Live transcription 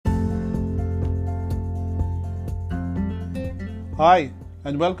Hi,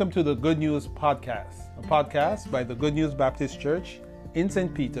 and welcome to the Good News Podcast, a podcast by the Good News Baptist Church in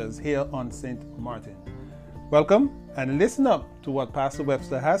St. Peter's here on St. Martin. Welcome and listen up to what Pastor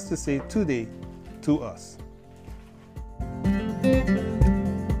Webster has to say today to us.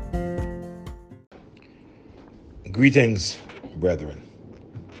 Greetings, brethren.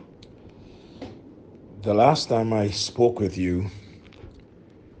 The last time I spoke with you,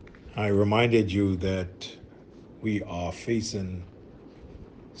 I reminded you that we are facing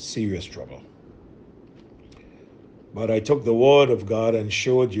serious trouble. But I took the word of God and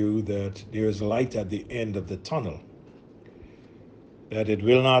showed you that there is light at the end of the tunnel, that it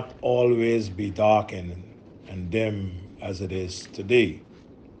will not always be dark and dim as it is today.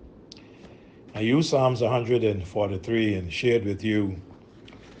 I used Psalms 143 and shared with you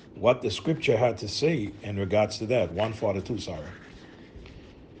what the scripture had to say in regards to that, 142,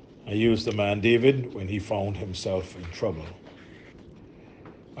 I used the man David when he found himself in trouble.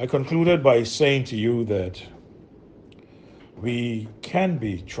 I concluded by saying to you that we can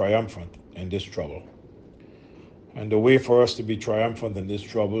be triumphant in this trouble. And the way for us to be triumphant in this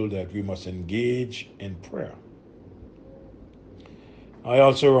trouble, that we must engage in prayer. I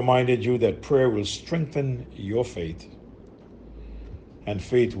also reminded you that prayer will strengthen your faith, and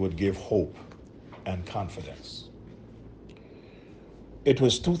faith would give hope and confidence. It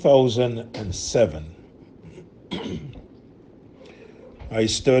was 2007. I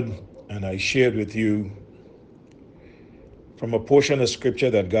stood and I shared with you from a portion of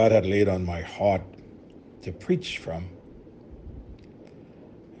scripture that God had laid on my heart to preach from.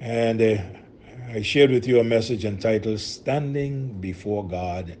 And I shared with you a message entitled Standing Before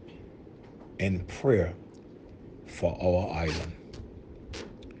God in Prayer for Our Island.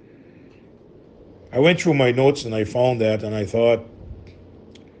 I went through my notes and I found that, and I thought,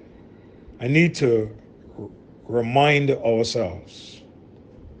 I need to remind ourselves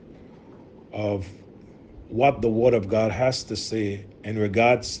of what the Word of God has to say in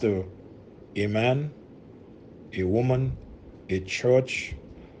regards to a man, a woman, a church,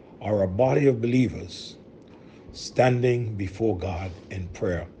 or a body of believers standing before God in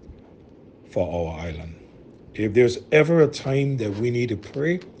prayer for our island. If there's ever a time that we need to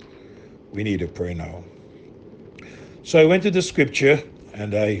pray, we need to pray now. So I went to the scripture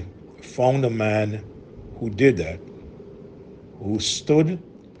and I found a man who did that, who stood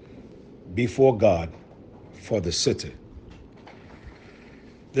before God for the city.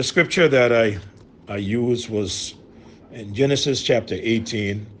 The scripture that I used was in Genesis chapter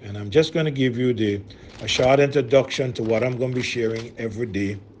 18, and I'm just going to give you a short introduction to what I'm going to be sharing every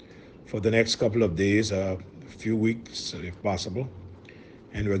day for the next couple of days, a few weeks if possible,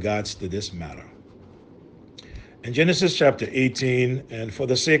 in regards to this matter. In Genesis chapter 18, and for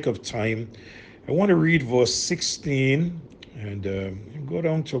the sake of time, I want to read verse 16 and go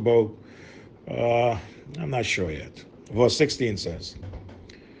down to about, I'm not sure yet. Verse 16 says,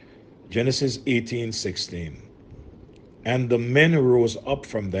 Genesis 18:16, and the men rose up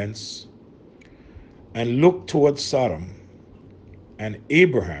from thence and looked toward Sodom, and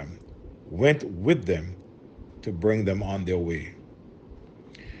Abraham went with them to bring them on their way.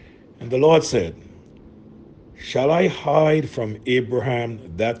 And the Lord said, shall I hide from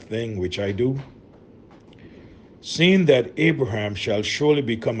Abraham that thing which I do? Seeing that Abraham shall surely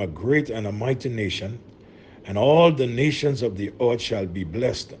become a great and a mighty nation, and all the nations of the earth shall be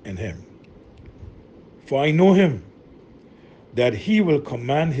blessed in him. For I know him, that he will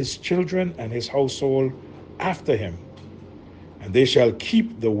command his children and his household after him, and they shall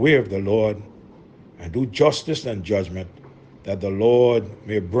keep the way of the Lord, and do justice and judgment, that the Lord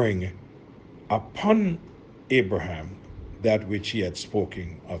may bring upon Abraham that which he had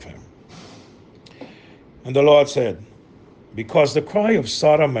spoken of him. And the Lord said, because the cry of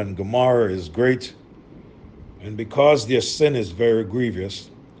Sodom and Gomorrah is great, and because their sin is very grievous,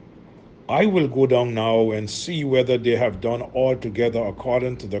 I will go down now and see whether they have done altogether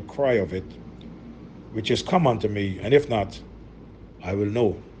according to the cry of it, which is come unto me, and if not, I will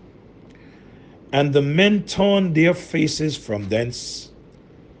know. And the men turned their faces from thence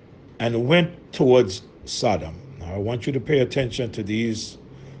and went towards Sodom. Now I want you to pay attention to these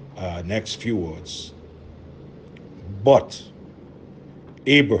next few words. But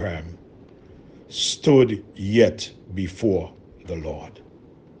Abraham stood yet before the Lord.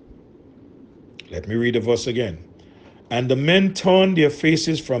 Let me read the verse again. And the men turned their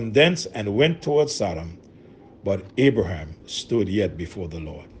faces from thence and went towards Sodom, but Abraham stood yet before the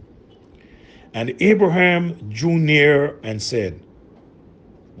Lord. And Abraham drew near and said,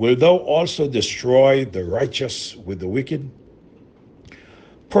 wilt thou also destroy the righteous with the wicked?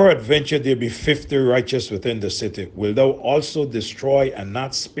 Peradventure there be 50 righteous within the city. Will thou also destroy and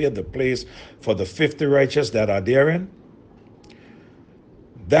not spare the place for the 50 righteous that are therein?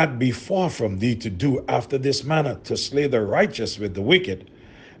 That be far from thee to do after this manner, to slay the righteous with the wicked,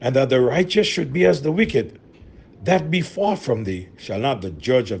 and that the righteous should be as the wicked. That be far from thee. Shall not the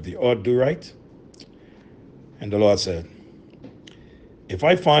judge of the earth do right? And the Lord said, if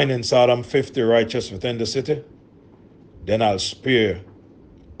I find in Sodom 50 righteous within the city, then I'll spare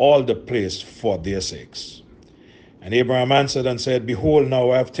all the place for their sakes. And Abraham answered and said, behold,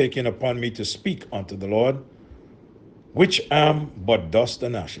 now I have taken upon me to speak unto the Lord, which am but dust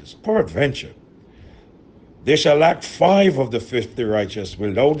and ashes. Peradventure, there shall lack 5 of the 50 righteous.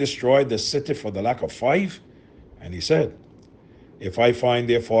 Will thou destroy the city for the lack of 5? And he said, if I find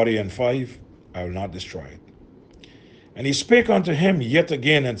there 40 and 5, I will not destroy it. And he spake unto him yet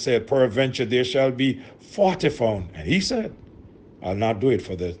again and said, peradventure there shall be 40 found. And he said, I'll not do it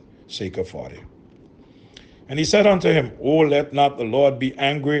for the sake of 40. And he said unto him, oh, let not the Lord be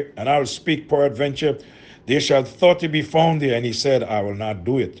angry, and I will speak peradventure there shall 30 be found there. And he said, I will not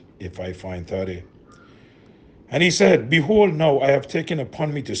do it if I find 30. And he said, behold, now I have taken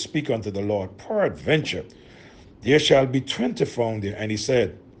upon me to speak unto the Lord. Peradventure there shall be 20 found there. And he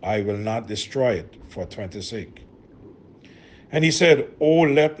said, I will not destroy it for 20's sake. And he said, oh,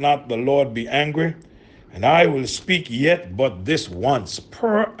 let not the Lord be angry, and I will speak yet but this once.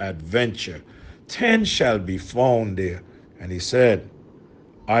 Peradventure 10 shall be found there. And he said,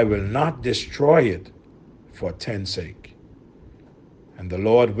 I will not destroy it for 10's sake. And the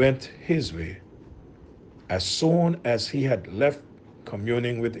Lord went his way as soon as he had left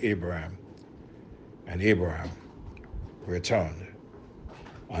communing with Abraham. And Abraham returned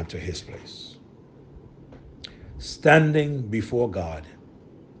unto his place. Standing before God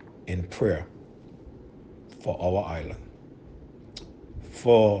in prayer for our island,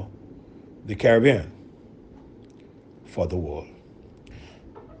 for the Caribbean, for the world.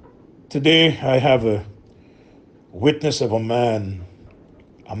 Today I have a witness of a man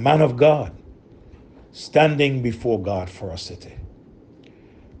of God, standing before God for a city.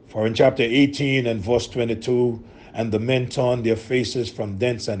 For in chapter 18 and verse 22, and the men turned their faces from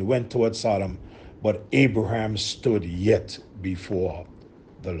thence and went toward Sodom, but Abraham stood yet before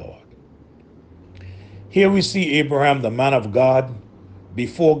the Lord. Here we see Abraham, the man of God,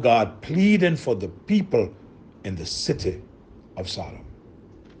 before God, pleading for the people in the city of Sodom.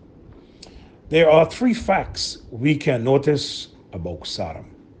 There are 3 facts we can notice about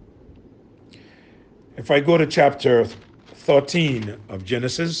Sodom. If I go to chapter 13 of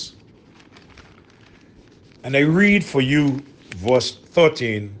Genesis, and I read for you verse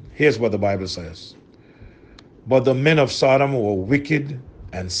 13, here's what the Bible says. But the men of Sodom were wicked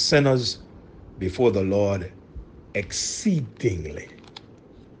and sinners before the Lord exceedingly.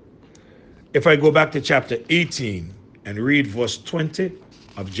 If I go back to chapter 18 and read verse 20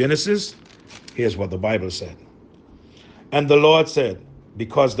 of Genesis, here's what the Bible said. And the Lord said,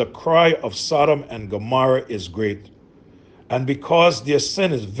 because the cry of Sodom and Gomorrah is great, and because their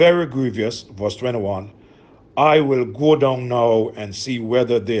sin is very grievous, verse 21, I will go down now and see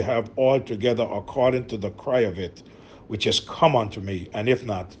whether they have altogether according to the cry of it, which is come unto me, and if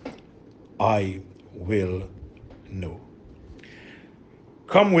not, I will know.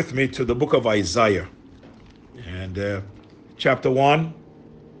 Come with me to the book of Isaiah, and chapter 1,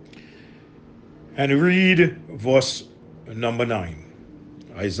 and read verse number 9.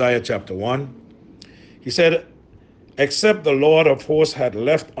 Isaiah chapter 1. He said, except the Lord of hosts had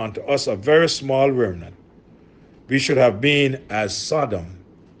left unto us a very small remnant, we should have been as Sodom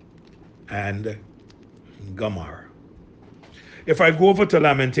and Gomorrah. If I go over to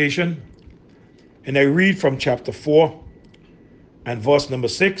Lamentation and I read from chapter 4 and verse number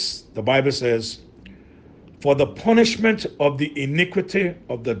 6, the Bible says, for the punishment of the iniquity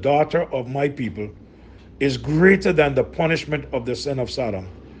of the daughter of my people is greater than the punishment of the sin of Sodom,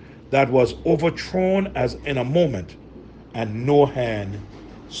 that was overthrown as in a moment, and no hand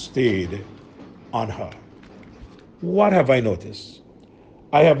stayed on her. What have I noticed?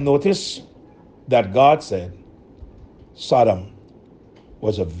 I have noticed that God said Sodom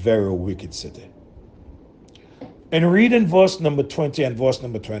was a very wicked city. In reading verse number 20 and verse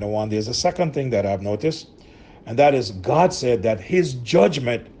number 21, there's a second thing that I've noticed, and that is God said that his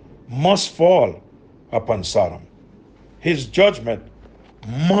judgment must fall upon Sodom. His judgment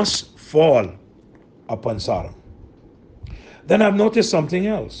must fall upon Sodom. Then I've noticed something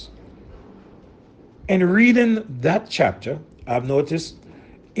else. In reading that chapter, I've noticed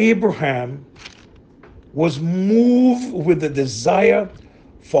Abraham was moved with the desire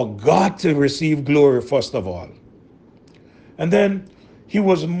for God to receive glory first of all. And then He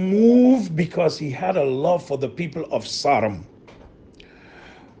was moved because he had a love for the people of Sodom.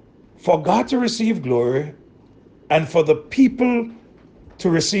 For God to receive glory and for the people to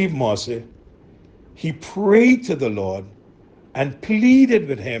receive mercy, he prayed to the Lord and pleaded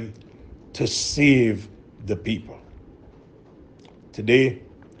with him to save the people. Today,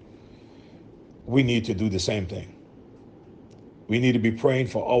 we need to do the same thing. We need to be praying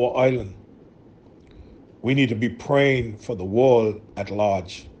for our island. We need to be praying for the world at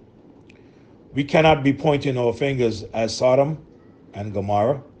large. We cannot be pointing our fingers at Sodom and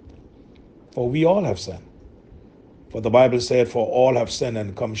Gomorrah, for we all have sinned. For the Bible said, for all have sinned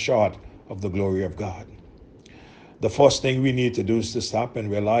and come short of the glory of God. The first thing we need to do is to stop and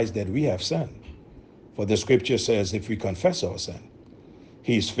realize that we have sinned. For the scripture says, if we confess our sin,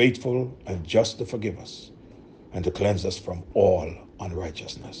 he is faithful and just to forgive us and to cleanse us from all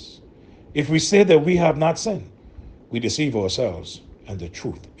unrighteousness. If we say that we have not sinned, we deceive ourselves and the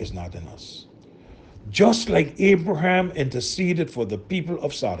truth is not in us. Just like Abraham interceded for the people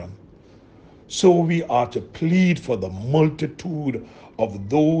of Sodom, so we are to plead for the multitude of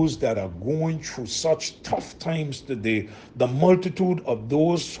those that are going through such tough times today, the multitude of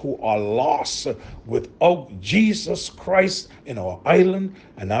those who are lost without Jesus Christ in our island,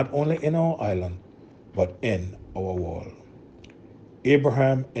 and not only in our island, but in our world.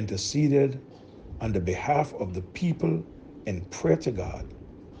 Abraham interceded on the behalf of the people in prayer to God.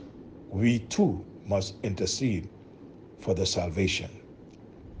 We too must intercede for the salvation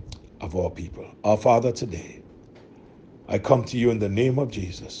of our people. Our Father, today, I come to you in the name of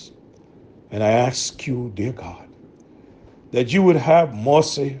Jesus, and I ask you, dear God, that you would have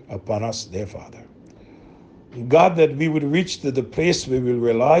mercy upon us, dear Father. God, that we would reach to the place where we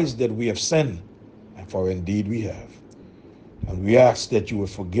realize that we have sinned, and for indeed we have. And we ask that you would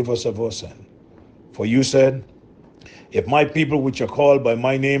forgive us of our sin. For you said, if my people which are called by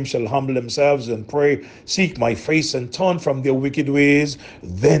my name shall humble themselves and pray, seek my face and turn from their wicked ways,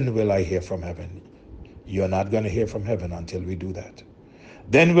 then will I hear from heaven. You're not going to hear from heaven until we do that.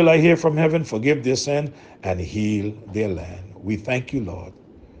 Then will I hear from heaven, forgive their sin, and heal their land. We thank you, Lord,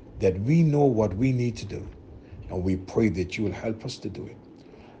 that we know what we need to do, and we pray that you will help us to do it.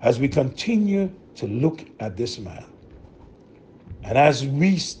 As we continue to look at this man, and as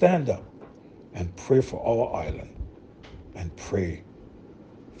we stand up and pray for our island, and pray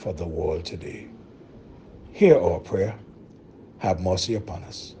for the world today. Hear our prayer. Have mercy upon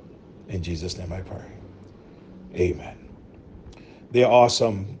us. In Jesus' name I pray. Amen. There are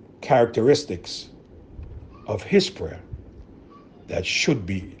some characteristics of his prayer that should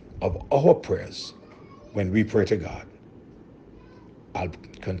be of our prayers when we pray to God. I'll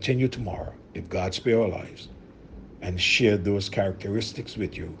continue tomorrow, if God spare our lives, and share those characteristics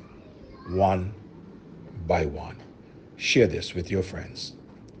with you one by one. Share this with your friends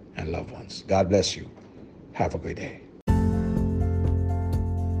and loved ones. God bless you. Have a great day.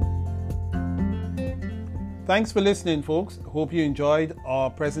 Thanks for listening, folks. Hope you enjoyed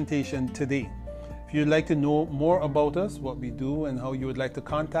our presentation today. If you'd like to know more about us, what we do, and how you would like to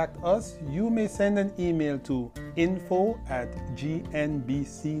contact us, you may send an email to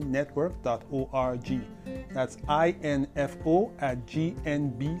info@gnbcnetwork.org. That's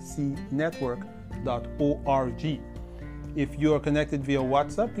info@gnbcnetwork.org. If you are connected via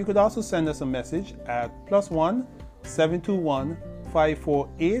WhatsApp, you could also send us a message at +1 721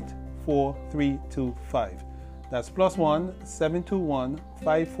 548 4325. That's +1 721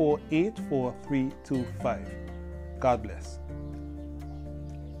 548 4325. God bless.